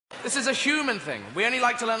This is a human thing. We only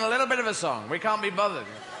like to learn a little bit of a song. We can't be bothered.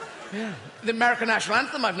 Yeah. The American national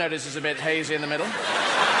anthem, I've noticed, is a bit hazy in the middle.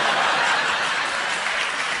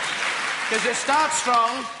 Because you start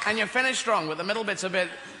strong and you finish strong, but the middle bit's a bit...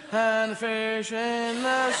 And fish in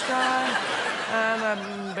the sky and a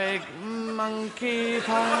big monkey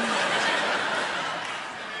pie.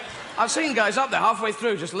 I've seen guys up there halfway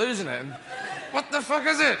through just losing it. And, what the fuck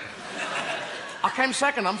is it? I came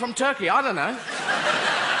second. I'm from Turkey. I don't know.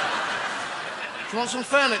 Do you want some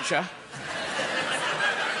furniture?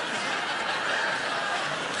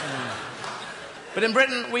 But in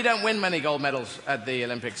Britain, we don't win many gold medals at the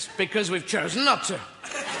Olympics because we've chosen not to.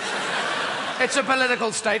 It's a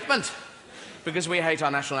political statement because we hate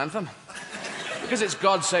our national anthem. Because it's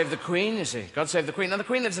God Save the Queen, you see. God Save the Queen. Now, the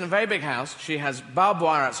Queen lives in a very big house. She has barbed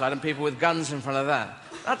wire outside and people with guns in front of that.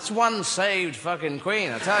 That's one saved fucking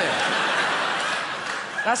Queen, I tell you.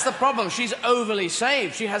 That's the problem. She's overly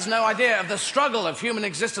saved. She has no idea of the struggle of human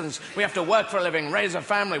existence. We have to work for a living, raise a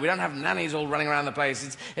family. We don't have nannies all running around the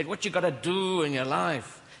place. It's what you got to do in your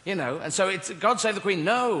life, you know. And so it's God Save the Queen.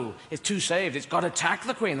 No, it's too saved. It's God Attack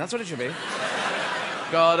the Queen. That's what it should be.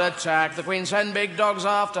 God attack the Queen. Send big dogs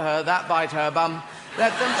after her that bite her bum.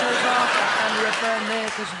 Let them choke off and rip her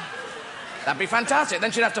knickers. That'd be fantastic.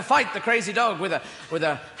 Then she'd have to fight the crazy dog with a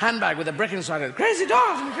handbag with a brick inside it. Crazy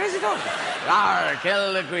dog, crazy dog. Arr,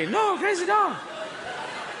 kill the Queen. No, crazy dog.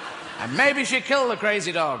 And maybe she'd kill the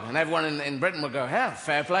crazy dog. And everyone in Britain would go, yeah,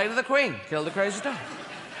 fair play to the Queen. Kill the crazy dog.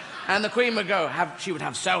 And the Queen would go, she would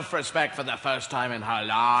have self-respect for the first time in her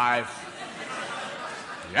life.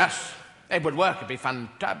 Yes, it would work. It'd be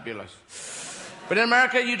fantabulous. But in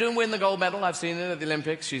America, you do win the gold medal. I've seen it at the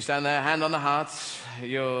Olympics. You stand there, hand on the heart.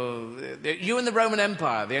 You and the Roman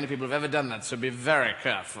Empire, the only people who've ever done that, so be very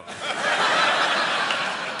careful.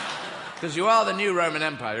 Because you are the new Roman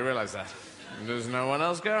Empire, you realise that? There's no one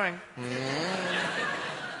else going.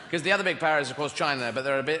 Because the other big power is, of course, China, but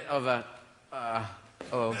they're a bit of a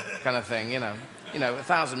kind of thing, you know. You know,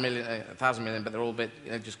 1,000 million, but they're all a bit,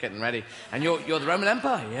 you know, just getting ready. And you're the Roman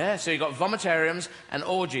Empire, yeah. So you've got vomitariums and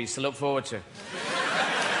orgies to look forward to.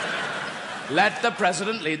 Let the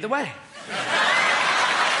president lead the way.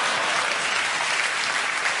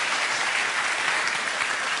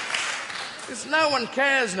 Because no one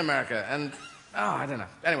cares in America, and, oh, I don't know.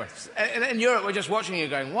 Anyway, in Europe, we're just watching you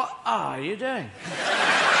going, what are you doing?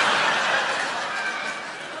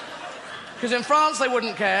 Because in France, they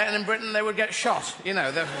wouldn't care, and in Britain, they would get shot. You know,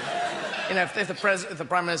 if the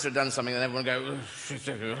Prime Minister had done something, then everyone would go...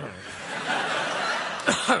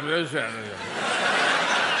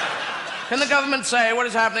 Can the government say what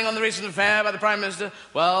is happening on the recent affair by the Prime Minister?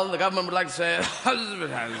 Well, the government would like to say...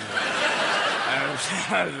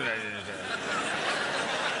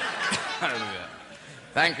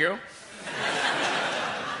 Thank you.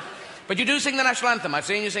 But you do sing the national anthem. I've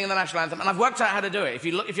seen you sing the national anthem, and I've worked out how to do it.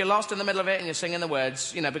 If you're lost in the middle of it and you're singing the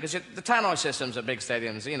words, you know, because the tannoy systems at big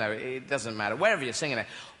stadiums, you know, it doesn't matter. Wherever you're singing it,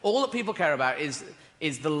 all that people care about is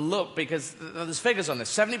the look, because there's figures on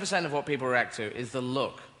this. 70% of what people react to is the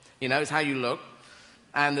look. You know, it's how you look.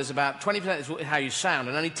 And there's about 20% is how you sound,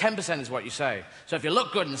 and only 10% is what you say. So if you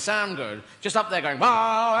look good and sound good, just up there going, big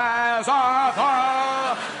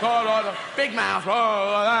mouth,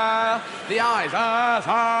 the eyes,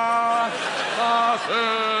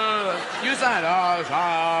 use that.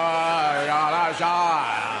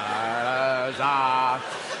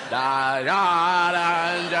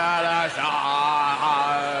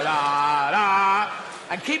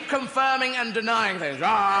 And keep confirming and denying things.